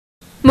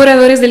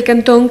Moradores del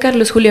cantón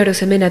Carlos Julio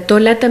Arosemena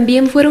Tola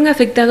también fueron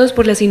afectados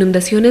por las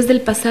inundaciones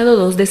del pasado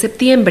 2 de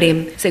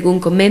septiembre. Según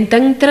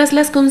comentan, tras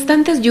las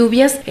constantes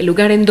lluvias, el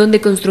lugar en donde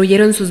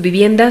construyeron sus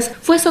viviendas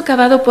fue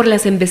socavado por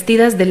las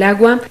embestidas del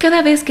agua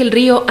cada vez que el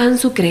río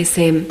Anzu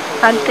crece.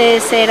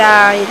 Antes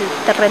era el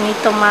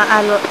terrenito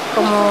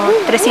como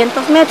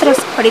 300 metros,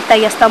 ahorita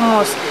ya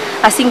estamos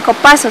a 5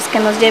 pasos que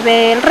nos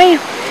lleve el río.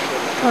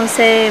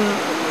 Entonces,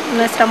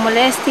 nuestra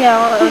molestia,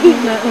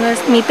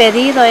 mi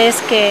pedido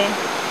es que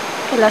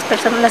las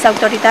personas, las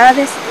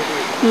autoridades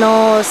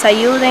nos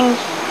ayuden,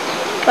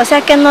 o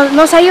sea, que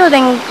nos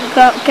ayuden,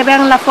 que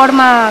vean la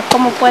forma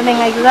como pueden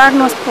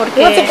ayudarnos,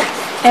 porque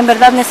en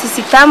verdad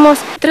necesitamos.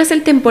 Tras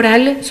el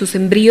temporal, sus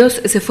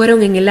sembríos se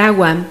fueron en el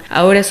agua.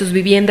 Ahora sus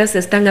viviendas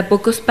están a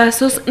pocos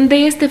pasos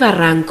de este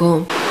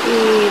barranco.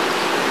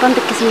 Y ponte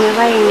que se me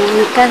vaya en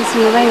mi casa, se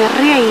me vaya en el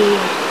río y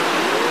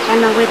ya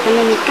no voy a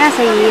tener mi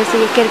casa, y eso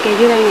yo quiero que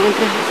ayuden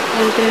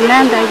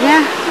entrenando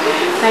allá,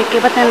 para que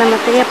boten la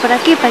materia por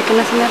aquí, para que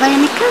no se me vaya a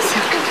mi casa.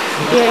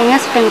 Y en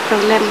eso tengo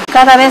problemas.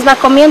 Cada vez va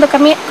comiendo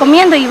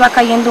y va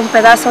cayendo un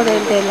pedazo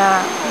de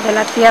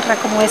la tierra,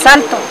 como es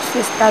alto,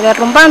 se está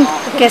derrumbando.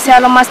 Que sea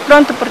lo más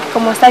pronto, porque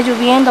como está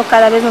lloviendo,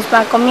 cada vez nos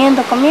va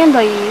comiendo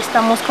y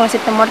estamos con ese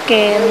temor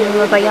que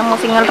nos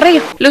vayamos en el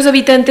río. Los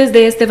habitantes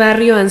de este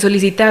barrio han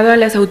solicitado a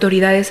las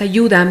autoridades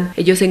ayuda.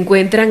 Ellos se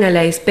encuentran a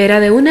la espera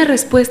de una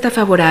respuesta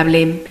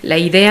favorable. La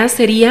idea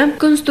sería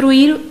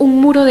construir un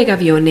muro de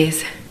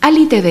gaviones.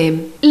 Ali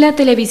TV, la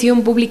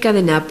televisión pública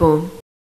de Napo.